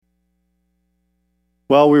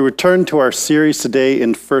Well, we return to our series today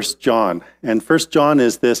in 1 John. And 1 John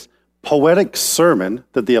is this poetic sermon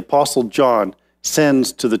that the Apostle John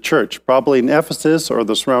sends to the church, probably in Ephesus or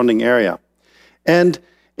the surrounding area. And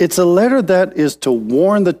it's a letter that is to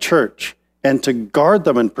warn the church and to guard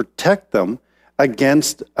them and protect them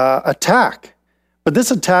against attack. But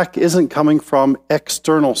this attack isn't coming from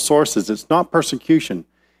external sources. It's not persecution.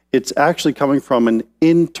 It's actually coming from an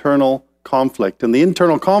internal conflict. And the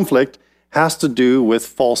internal conflict has to do with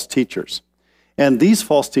false teachers. And these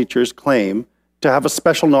false teachers claim to have a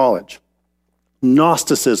special knowledge.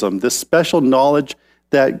 Gnosticism, this special knowledge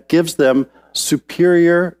that gives them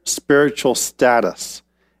superior spiritual status.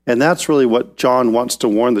 And that's really what John wants to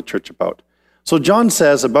warn the church about. So John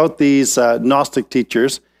says about these Gnostic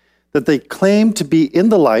teachers that they claim to be in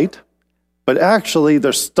the light, but actually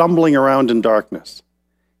they're stumbling around in darkness.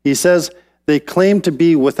 He says they claim to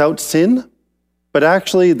be without sin, but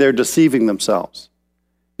actually they're deceiving themselves.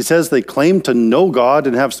 He says they claim to know God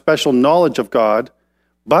and have special knowledge of God,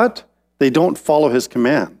 but they don't follow his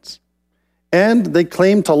commands. And they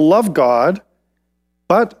claim to love God,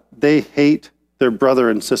 but they hate their brother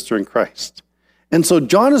and sister in Christ. And so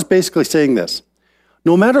John is basically saying this: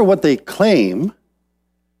 no matter what they claim,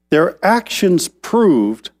 their actions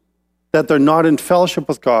proved that they're not in fellowship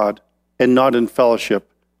with God and not in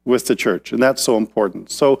fellowship with the church. And that's so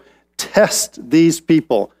important. So test these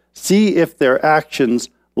people. See if their actions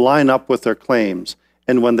line up with their claims.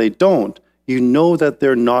 And when they don't, you know that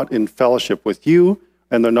they're not in fellowship with you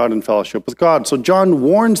and they're not in fellowship with God. So John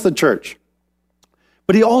warns the church.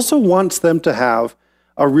 But he also wants them to have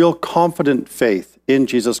a real confident faith in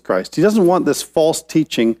Jesus Christ. He doesn't want this false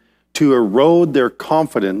teaching to erode their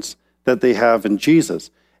confidence that they have in Jesus.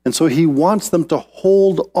 And so he wants them to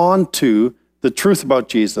hold on to the truth about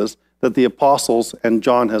Jesus that the apostles and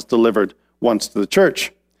John has delivered once to the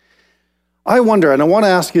church. I wonder, and I want to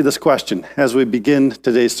ask you this question as we begin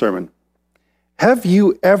today's sermon. Have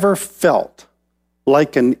you ever felt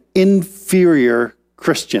like an inferior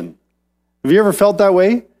Christian? Have you ever felt that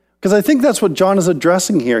way? Because I think that's what John is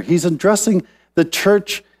addressing here. He's addressing the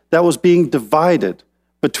church that was being divided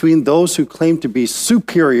between those who claimed to be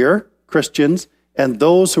superior Christians and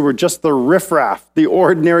those who were just the riffraff, the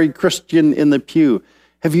ordinary Christian in the pew.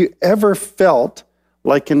 Have you ever felt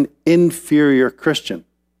like an inferior Christian?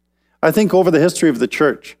 I think over the history of the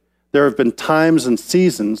church, there have been times and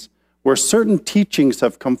seasons where certain teachings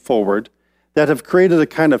have come forward that have created a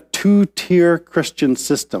kind of two-tier Christian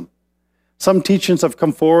system. Some teachings have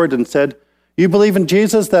come forward and said, you believe in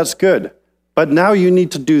Jesus, that's good, but now you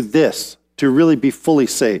need to do this to really be fully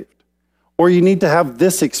saved. Or you need to have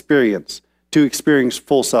this experience to experience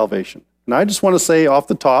full salvation. And I just want to say off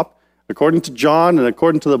the top, according to John and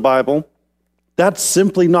according to the Bible, that's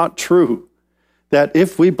simply not true. That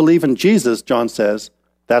if we believe in Jesus, John says,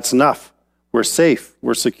 that's enough. We're safe,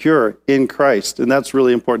 we're secure in Christ, and that's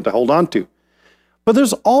really important to hold on to. But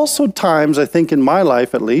there's also times, I think in my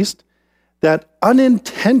life at least, that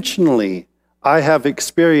unintentionally I have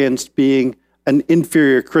experienced being an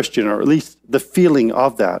inferior Christian, or at least the feeling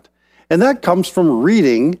of that. And that comes from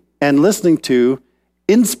reading and listening to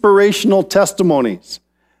inspirational testimonies.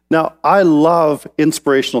 Now, I love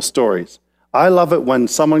inspirational stories. I love it when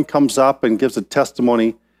someone comes up and gives a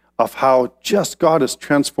testimony of how just God has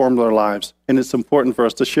transformed their lives, and it's important for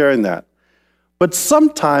us to share in that. But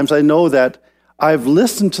sometimes I know that I've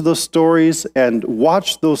listened to those stories and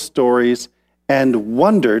watched those stories and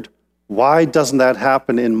wondered, why doesn't that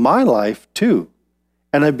happen in my life too?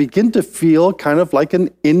 And I begin to feel kind of like an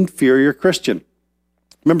inferior Christian.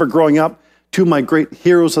 Remember growing up, two of my great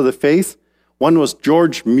heroes of the faith, one was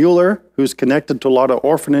George Mueller, who's connected to a lot of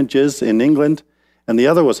orphanages in England, and the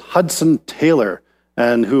other was Hudson Taylor,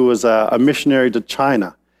 and who was a missionary to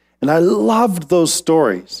China. And I loved those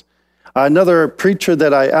stories. Another preacher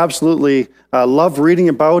that I absolutely love reading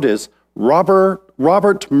about is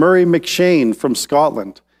Robert Murray McCheyne from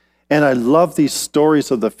Scotland. And I love these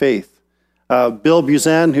stories of the faith. Bill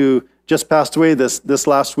Buzan, who just passed away this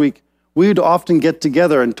last week, we would often get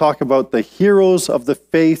together and talk about the heroes of the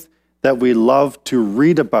faith that we love to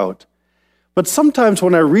read about. But sometimes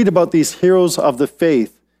when I read about these heroes of the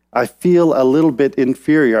faith, I feel a little bit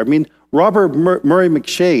inferior. I mean, Robert Murray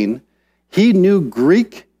McCheyne, he knew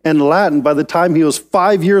Greek and Latin by the time he was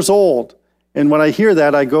 5 years old. And when I hear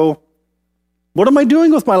that, I go, what am I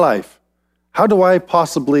doing with my life? How do I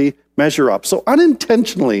possibly measure up? So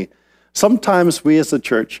unintentionally, sometimes we as a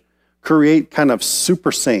church create kind of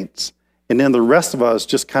super saints, and then the rest of us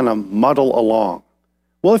just kind of muddle along.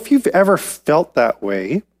 Well, if you've ever felt that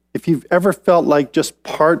way, if you've ever felt like just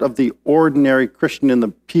part of the ordinary Christian in the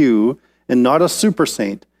pew and not a super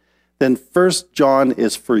saint, then 1 John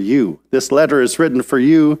is for you. This letter is written for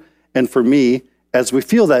you and for me as we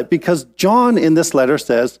feel that, because John in this letter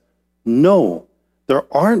says, no, there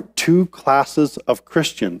aren't two classes of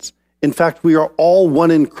Christians. In fact, we are all one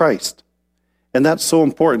in Christ. And that's so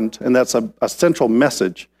important, and that's a central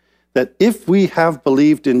message, that if we have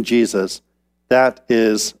believed in Jesus, that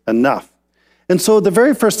is enough. And so the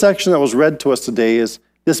very first section that was read to us today is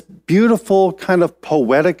this beautiful kind of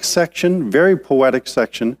poetic section, very poetic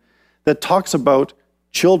section, that talks about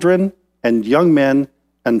children and young men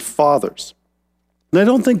and fathers. And I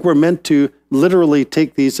don't think we're meant to literally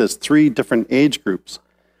take these as three different age groups.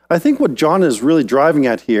 I think what John is really driving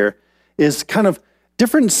at here is kind of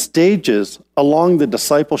different stages along the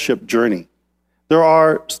discipleship journey. There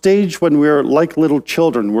are stages when we're like little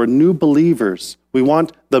children, we're new believers. We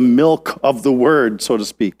want the milk of the word, so to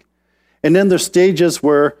speak. And then there's stages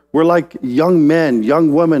where we're like young men,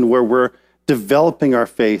 young women, where we're developing our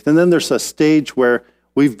faith. And then there's a stage where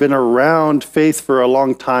we've been around faith for a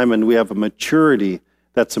long time and we have a maturity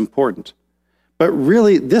that's important. But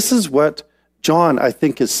really, this is what John, I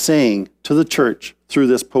think, is saying to the church through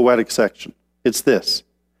this poetic section. It's this: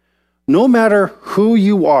 no matter who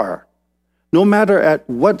you are, no matter at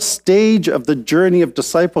what stage of the journey of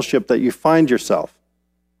discipleship that you find yourself,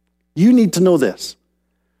 you need to know this: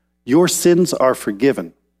 your sins are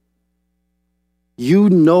forgiven. You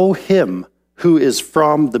know him who is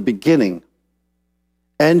from the beginning,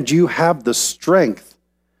 and you have the strength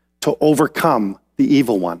to overcome the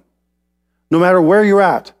evil one. No matter where you're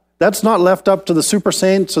at, that's not left up to the super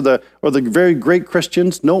saints or the very great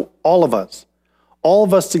Christians. No, all of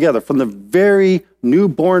us together, from the very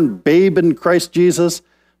newborn babe in Christ Jesus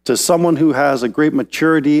to someone who has a great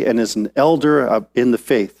maturity and is an elder in the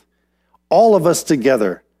faith. All of us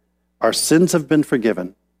together, our sins have been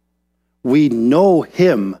forgiven. We know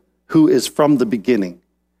him who is from the beginning,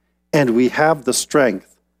 and we have the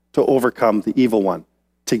strength to overcome the evil one.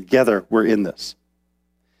 Together, we're in this.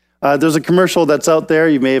 There's a commercial that's out there.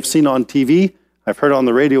 You may have seen on TV. I've heard it on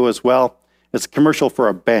the radio as well. It's a commercial for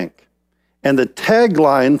a bank. And the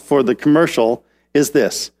tagline for the commercial is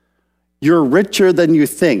this: you're richer than you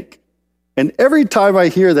think. And every time I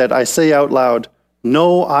hear that, I say out loud,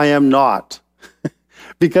 no, I am not,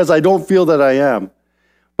 because I don't feel that I am.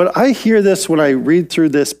 But I hear this when I read through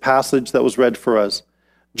this passage that was read for us.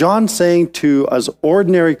 John saying to us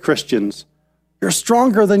ordinary Christians, you're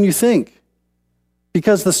stronger than you think.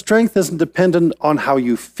 Because the strength isn't dependent on how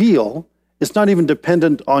you feel. It's not even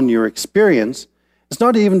dependent on your experience. It's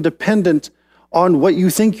not even dependent on what you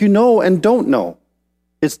think you know and don't know.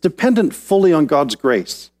 It's dependent fully on God's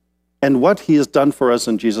grace and what he has done for us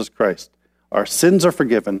in Jesus Christ. Our sins are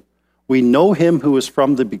forgiven. We know him who is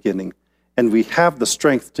from the beginning, and we have the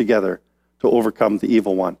strength together to overcome the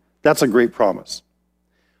evil one. That's a great promise.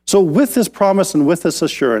 So with this promise and with this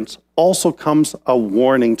assurance also comes a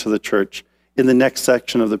warning to the church in the next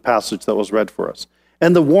section of the passage that was read for us.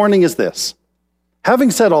 And the warning is this: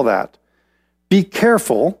 having said all that, be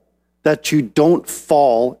careful that you don't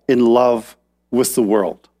fall in love with the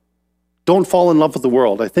world. Don't fall in love with the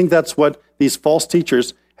world. I think that's what these false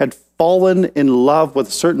teachers had fallen in love with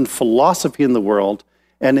a certain philosophy in the world,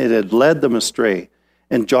 and it had led them astray.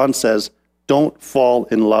 And John says, don't fall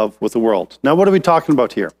in love with the world. Now, what are we talking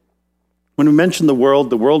about here? When we mention the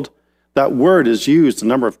world, that word is used a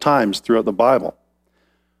number of times throughout the Bible.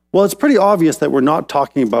 Well, it's pretty obvious that we're not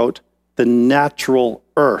talking about the natural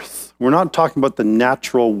earth. We're not talking about the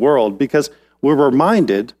natural world, because we're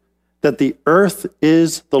reminded that the earth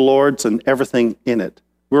is the Lord's and everything in it.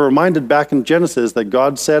 We're reminded back in Genesis that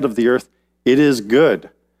God said of the earth, it is good.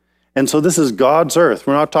 And so this is God's earth.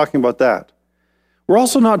 We're not talking about that. We're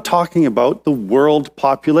also not talking about the world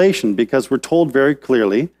population, because we're told very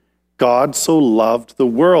clearly, God so loved the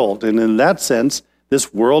world. And in that sense,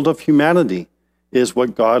 this world of humanity is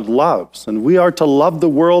what God loves. And we are to love the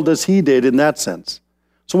world as he did in that sense.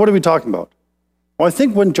 So what are we talking about? Well, I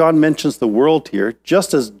think when John mentions the world here,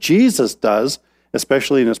 just as Jesus does,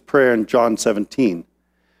 especially in his prayer in John 17,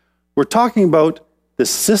 we're talking about the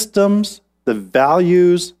systems, the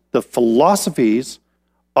values, the philosophies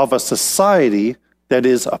of a society that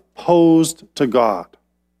is opposed to God.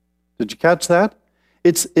 Did you catch that?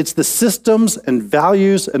 It's the systems and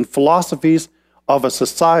values and philosophies of a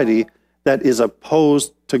society that is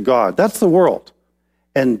opposed to God. That's the world.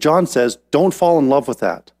 And John says, don't fall in love with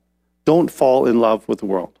that. Don't fall in love with the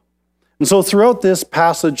world. And so throughout this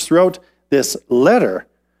passage, throughout this letter,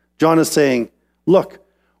 John is saying, look,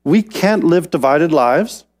 we can't live divided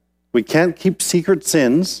lives. We can't keep secret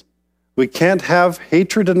sins. We can't have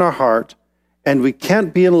hatred in our heart. And we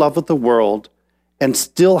can't be in love with the world and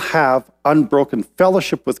still have unbroken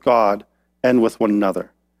fellowship with God and with one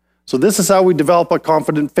another. So this is how we develop a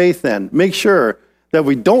confident faith then. Make sure that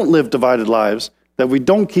we don't live divided lives, that we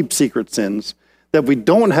don't keep secret sins, that we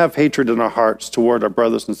don't have hatred in our hearts toward our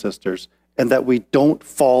brothers and sisters, and that we don't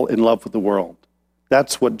fall in love with the world.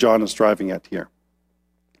 That's what John is driving at here.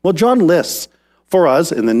 Well, John lists for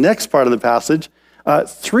us in the next part of the passage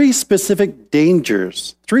 3 specific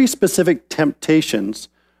dangers, 3 specific temptations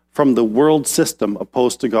from the world system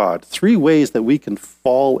opposed to God. 3 ways that we can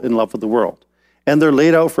fall in love with the world. And they're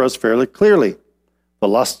laid out for us fairly clearly. The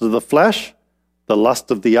lust of the flesh, the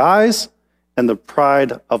lust of the eyes, and the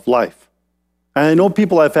pride of life. And I know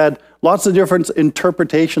people have had lots of different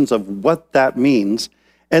interpretations of what that means,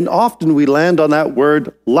 and often we land on that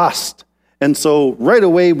word lust. And so right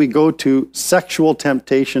away we go to sexual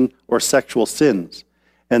temptation or sexual sins.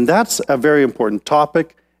 And that's a very important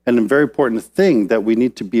topic and a very important thing that we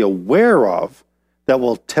need to be aware of that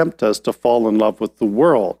will tempt us to fall in love with the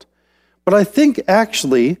world. But I think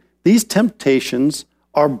actually these temptations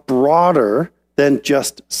are broader than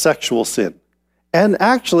just sexual sin. And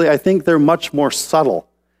actually I think they're much more subtle,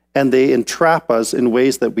 and they entrap us in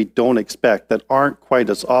ways that we don't expect, that aren't quite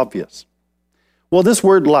as obvious. Well, this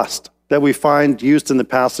word lust that we find used in the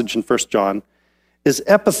passage in 1 John is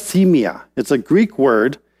epithemia. It's a Greek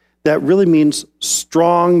word that really means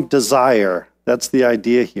strong desire. That's the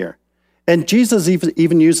idea here. And Jesus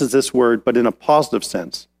even uses this word, but in a positive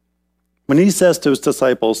sense. When he says to his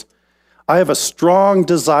disciples, I have a strong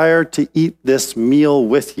desire to eat this meal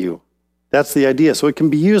with you. That's the idea. So it can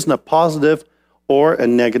be used in a positive or a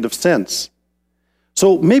negative sense.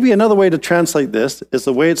 So maybe another way to translate this is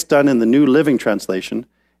the way it's done in the New Living Translation,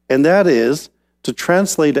 and that is to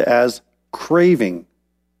translate it as craving.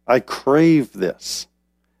 I crave this.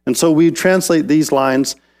 And so we translate these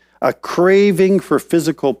lines, a craving for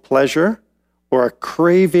physical pleasure or a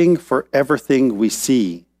craving for everything we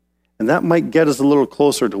see. And that might get us a little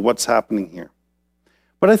closer to what's happening here.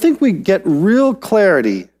 But I think we get real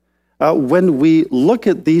clarity when we look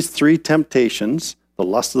at these 3 temptations, the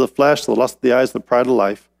lust of the flesh, the lust of the eyes, the pride of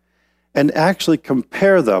life, and actually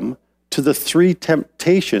compare them to the 3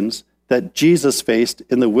 temptations that Jesus faced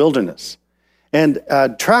in the wilderness. And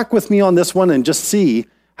track with me on this one and just see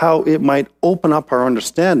how it might open up our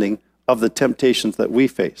understanding of the temptations that we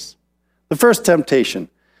face. The first temptation,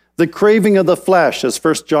 the craving of the flesh, as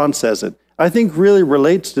 1 John says it, I think really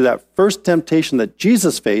relates to that first temptation that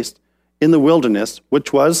Jesus faced in the wilderness,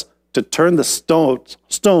 which was to turn the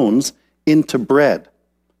stones into bread. Do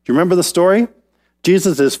you remember the story?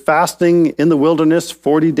 Jesus is fasting in the wilderness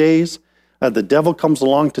 40 days. The devil comes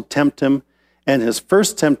along to tempt him, and his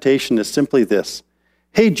first temptation is simply this.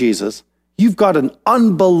 Hey, Jesus, you've got an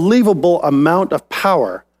unbelievable amount of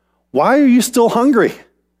power. Why are you still hungry?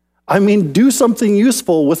 I mean, do something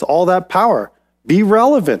useful with all that power. Be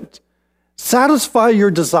relevant. Satisfy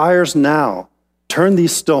your desires now. Turn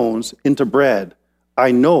these stones into bread.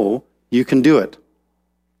 I know you can do it.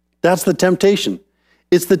 That's the temptation.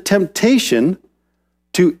 It's the temptation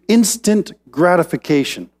to instant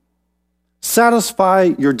gratification.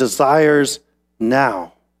 Satisfy your desires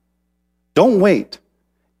now. Don't wait.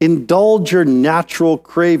 Indulge your natural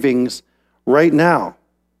cravings right now.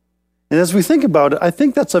 And as we think about it, I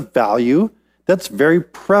think that's a value that's very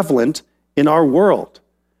prevalent in our world.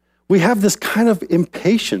 We have this kind of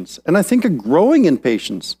impatience, and I think a growing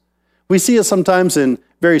impatience. We see it sometimes in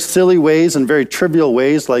very silly ways and very trivial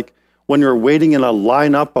ways, like when you're waiting in a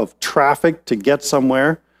lineup of traffic to get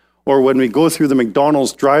somewhere, or when we go through the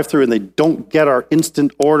McDonald's drive-thru and they don't get our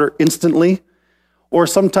instant order instantly, or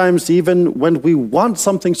sometimes even when we want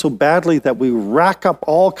something so badly that we rack up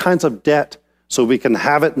all kinds of debt so we can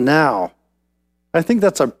have it now. I think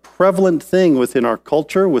that's a prevalent thing within our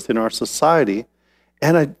culture, within our society,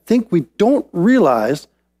 and I think we don't realize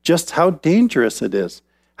just how dangerous it is.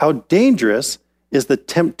 How dangerous is the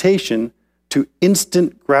temptation to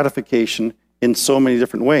instant gratification in so many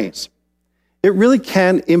different ways. It really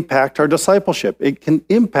can impact our discipleship. It can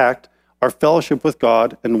impact our fellowship with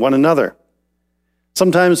God and one another.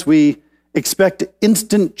 Sometimes we expect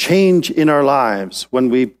instant change in our lives when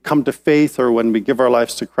we come to faith or when we give our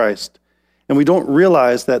lives to Christ. And we don't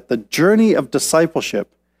realize that the journey of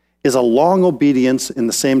discipleship is a long obedience in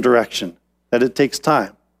the same direction, that it takes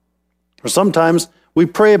time. Or sometimes we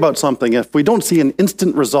pray about something, and if we don't see an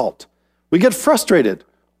instant result, we get frustrated.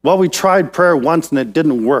 Well, we tried prayer once and it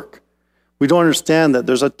didn't work. We don't understand that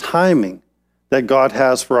there's a timing that God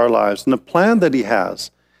has for our lives and a plan that he has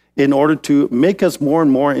in order to make us more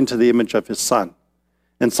and more into the image of his Son.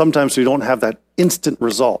 And sometimes we don't have that instant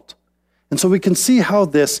result. And so we can see how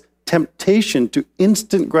this temptation to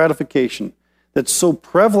instant gratification, that's so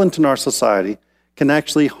prevalent in our society can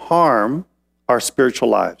actually harm our spiritual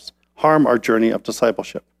lives, harm our journey of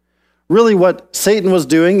discipleship. Really what Satan was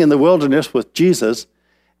doing in the wilderness with Jesus,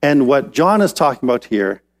 and what John is talking about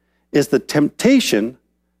here, is the temptation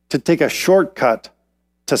to take a shortcut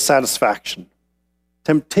to satisfaction.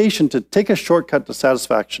 Temptation to take a shortcut to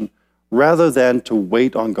satisfaction rather than to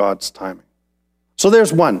wait on God's timing. So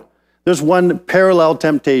there's one. There's one parallel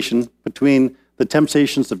temptation between the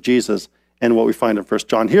temptations of Jesus and what we find in 1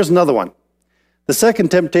 John. Here's another one. The second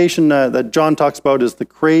temptation that John talks about is the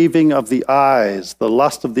craving of the eyes, the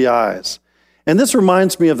lust of the eyes. And this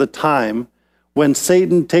reminds me of the time when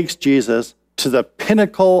Satan takes Jesus to the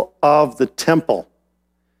pinnacle of the temple.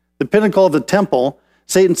 The pinnacle of the temple,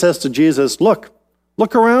 Satan says to Jesus, look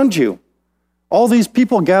around you. All these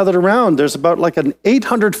people gathered around. There's about like an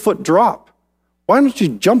 800-foot drop. Why don't you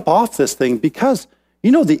jump off this thing? Because,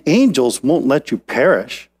 the angels won't let you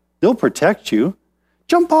perish. They'll protect you.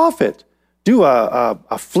 Jump off it. Do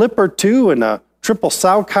a flip or two and a triple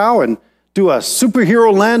sow cow and do a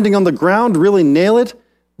superhero landing on the ground, really nail it.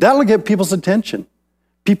 That'll get people's attention.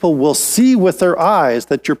 People will see with their eyes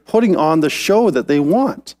that you're putting on the show that they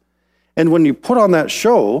want. And when you put on that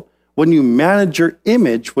show, when you manage your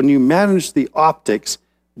image, when you manage the optics,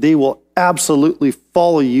 they will absolutely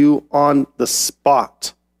follow you on the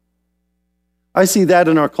spot. I see that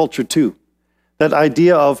in our culture too. That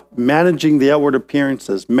idea of managing the outward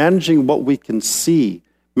appearances, managing what we can see,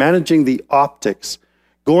 managing the optics,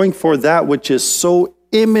 going for that which is so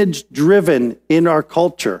image-driven in our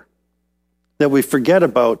culture that we forget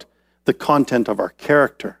about the content of our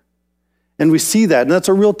character. And we see that, and that's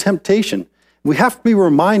a real temptation. We have to be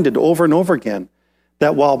reminded over and over again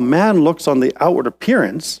that while man looks on the outward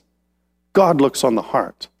appearance, God looks on the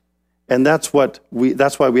heart. And that's why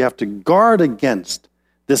we have to guard against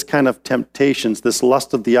this kind of temptations, this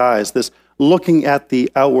lust of the eyes, this looking at the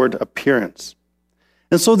outward appearance.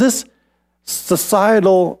 And so this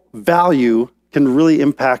societal value can really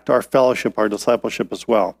impact our fellowship, our discipleship as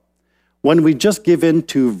well. When we just give in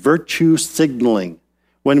to virtue signaling,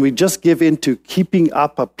 when we just give in to keeping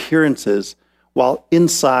up appearances while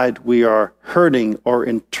inside we are hurting or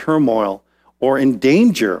in turmoil or in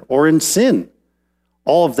danger or in sin,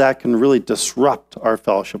 all of that can really disrupt our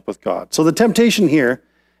fellowship with God. So the temptation here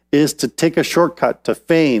is to take a shortcut to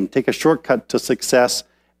fame, take a shortcut to success,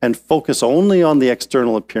 and focus only on the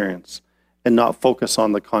external appearance and not focus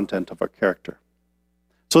on the content of our character.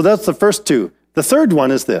 So that's the first two. The third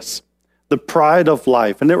one is this, the pride of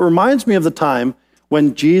life. And it reminds me of the time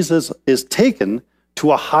when Jesus is taken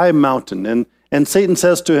to a high mountain and Satan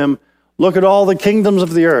says to him, look at all the kingdoms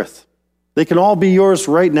of the earth. They can all be yours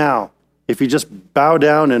right now if you just bow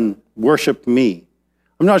down and worship me.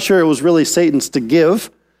 I'm not sure it was really Satan's to give,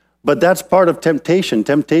 but that's part of temptation.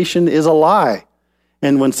 Temptation is a lie.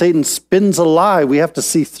 And when Satan spins a lie, we have to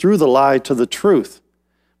see through the lie to the truth.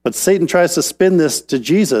 But Satan tries to spin this to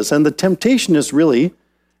Jesus. And the temptation is really,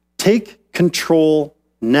 take control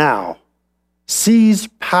now. Seize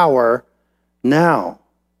power now.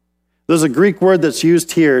 There's a Greek word that's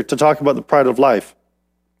used here to talk about the pride of life,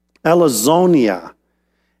 alazonia.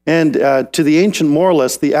 And to the ancient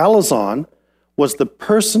moralists, the alazon was the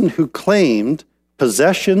person who claimed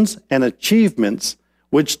possessions and achievements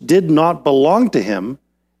which did not belong to him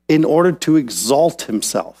in order to exalt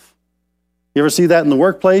himself. You ever see that in the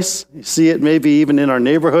workplace? You see it maybe even in our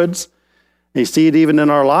neighborhoods. You see it even in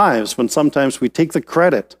our lives when sometimes we take the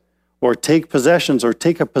credit or take possessions or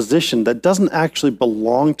take a position that doesn't actually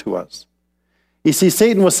belong to us. You see,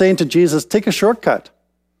 Satan was saying to Jesus, take a shortcut.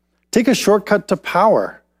 Take a shortcut to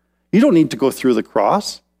power. You don't need to go through the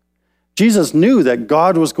cross. Jesus knew that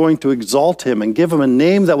God was going to exalt him and give him a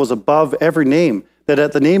name that was above every name, that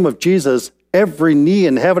at the name of Jesus, every knee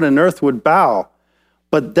in heaven and earth would bow.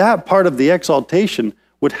 But that part of the exaltation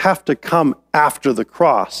would have to come after the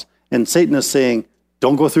cross. And Satan is saying,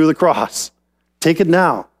 don't go through the cross. Take it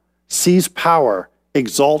now. Seize power.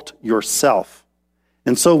 Exalt yourself.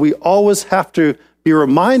 And so we always have to be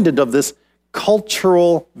reminded of this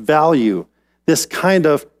cultural value, this kind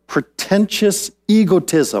of pretentious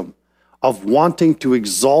egotism of wanting to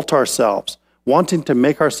exalt ourselves, wanting to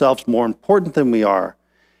make ourselves more important than we are,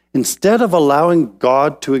 instead of allowing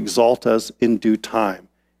God to exalt us in due time,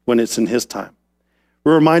 when it's in his time.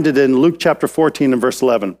 We're reminded in Luke chapter 14 and verse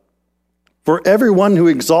 11, for everyone who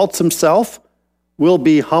exalts himself will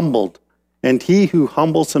be humbled, and he who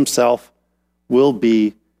humbles himself will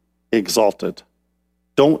be exalted.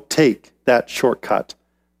 Don't take that shortcut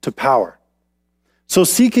to power. So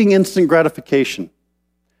seeking instant gratification,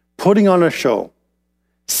 putting on a show,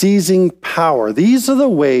 seizing power, these are the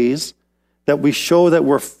ways that we show that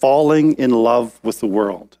we're falling in love with the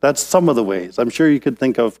world. That's some of the ways. I'm sure you could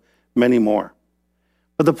think of many more.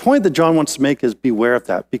 But the point that John wants to make is beware of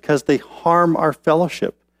that, because they harm our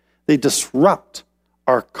fellowship. They disrupt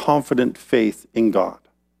our confident faith in God.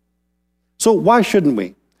 So why shouldn't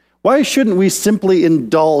we? Why shouldn't we simply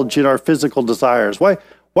indulge in our physical desires?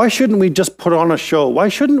 Why shouldn't we just put on a show? Why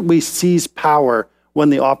shouldn't we seize power when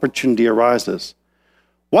the opportunity arises?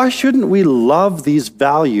 Why shouldn't we love these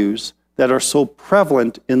values that are so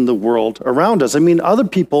prevalent in the world around us? I mean, other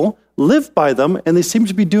people live by them and they seem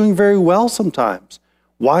to be doing very well sometimes.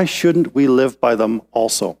 Why shouldn't we live by them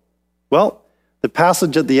also? Well, the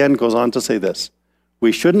passage at the end goes on to say this: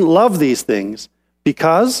 we shouldn't love these things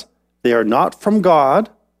because they are not from God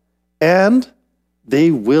and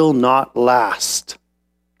they will not last.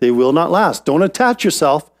 They will not last. Don't attach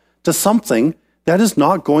yourself to something that is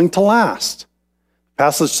not going to last. The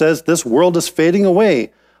passage says this world is fading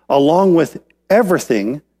away along with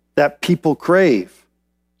everything that people crave.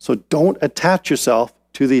 So don't attach yourself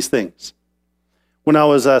to these things. When I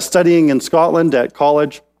was studying in Scotland at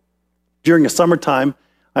college, during the summertime,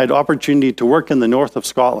 I had opportunity to work in the north of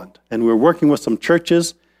Scotland. And we were working with some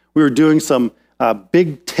churches. We were doing some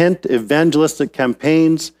big tent evangelistic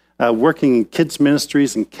campaigns, working in kids'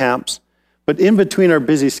 ministries and camps. But in between our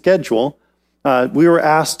busy schedule, we were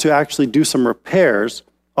asked to actually do some repairs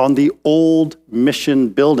on the old mission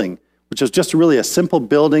building, which was just really a simple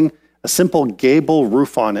building, a simple gable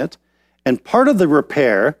roof on it. And part of the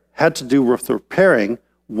repair had to do with repairing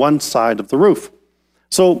one side of the roof.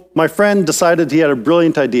 So my friend decided he had a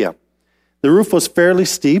brilliant idea. The roof was fairly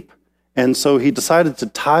steep, and so he decided to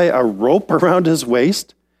tie a rope around his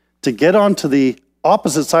waist to get onto the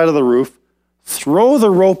opposite side of the roof, throw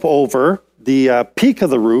the rope over the peak of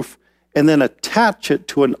the roof, and then attach it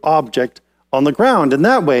to an object on the ground. And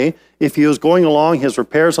that way, if he was going along his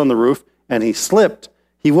repairs on the roof and he slipped,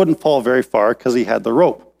 he wouldn't fall very far because he had the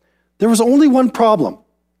rope. There was only one problem.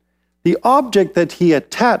 The object that he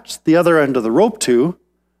attached the other end of the rope to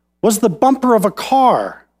was the bumper of a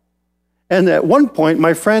car. And at one point,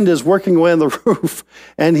 my friend is working away on the roof,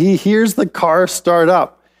 and he hears the car start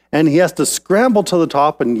up, and he has to scramble to the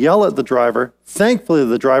top and yell at the driver. Thankfully,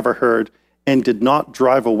 the driver heard and did not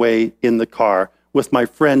drive away in the car with my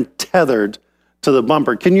friend tethered to the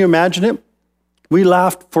bumper. Can you imagine it? We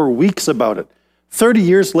laughed for weeks about it. 30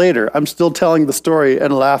 years later, I'm still telling the story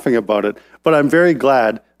and laughing about it, but I'm very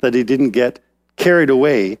glad that he didn't get carried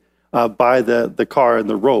away by the car and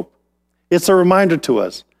the rope. It's a reminder to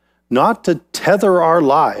us not to tether our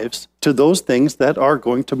lives to those things that are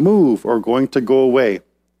going to move or going to go away.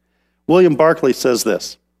 William Barclay says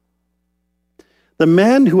this: the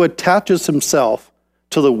man who attaches himself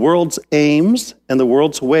to the world's aims and the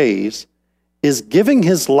world's ways is giving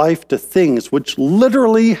his life to things which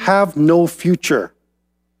literally have no future.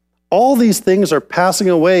 All these things are passing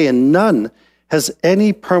away and none has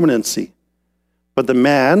any permanency. But the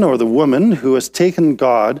man or the woman who has taken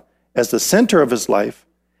God as the center of his life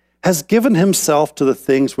has given himself to the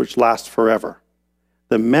things which last forever.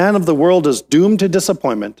 The man of the world is doomed to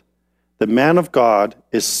disappointment. The man of God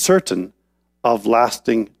is certain of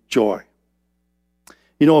lasting joy.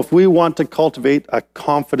 You know, if we want to cultivate a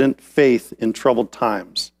confident faith in troubled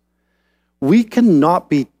times, we cannot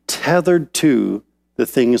be tethered to the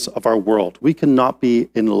things of our world. We cannot be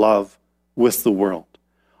in love with the world.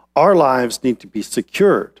 Our lives need to be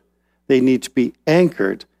secured. They need to be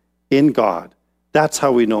anchored in God. That's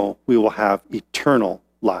how we know we will have eternal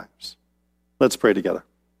lives. Let's pray together.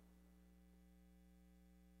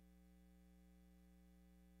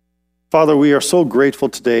 Father, we are so grateful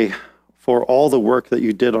today for all the work that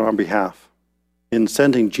you did on our behalf in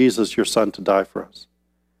sending Jesus, your Son, to die for us.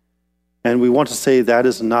 And we want to say that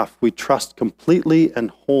is enough. We trust completely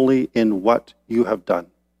and wholly in what you have done.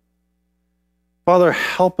 Father,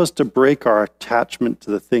 help us to break our attachment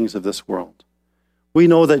to the things of this world. We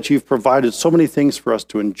know that you've provided so many things for us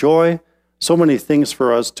to enjoy, so many things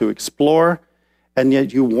for us to explore, and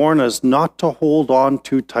yet you warn us not to hold on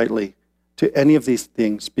too tightly to any of these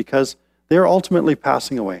things because they're ultimately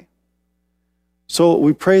passing away. So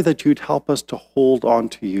we pray that you'd help us to hold on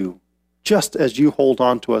to you, just as you hold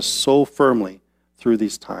on to us so firmly through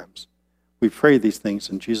these times. We pray these things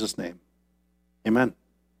in Jesus' name. Amen.